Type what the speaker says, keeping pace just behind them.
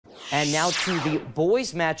And now to the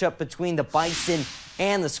boys matchup between the Bison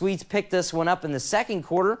and the Swedes. Picked this one up in the second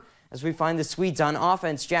quarter as we find the Swedes on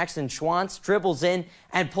offense. Jackson Schwantz dribbles in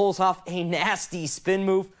and pulls off a nasty spin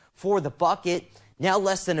move for the bucket. Now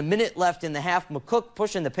less than a minute left in the half. McCook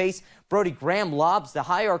pushing the pace. Brody Graham lobs the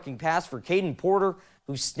high arcing pass for Caden Porter,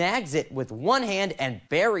 who snags it with one hand and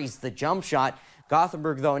buries the jump shot.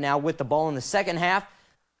 Gothenburg, though, now with the ball in the second half.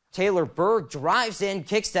 Taylor Berg drives in,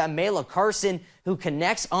 kicks to Mela Carson, who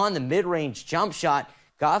connects on the mid-range jump shot.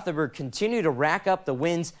 Gothenburg continue to rack up the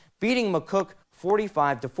wins, beating McCook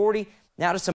 45-40. Now to some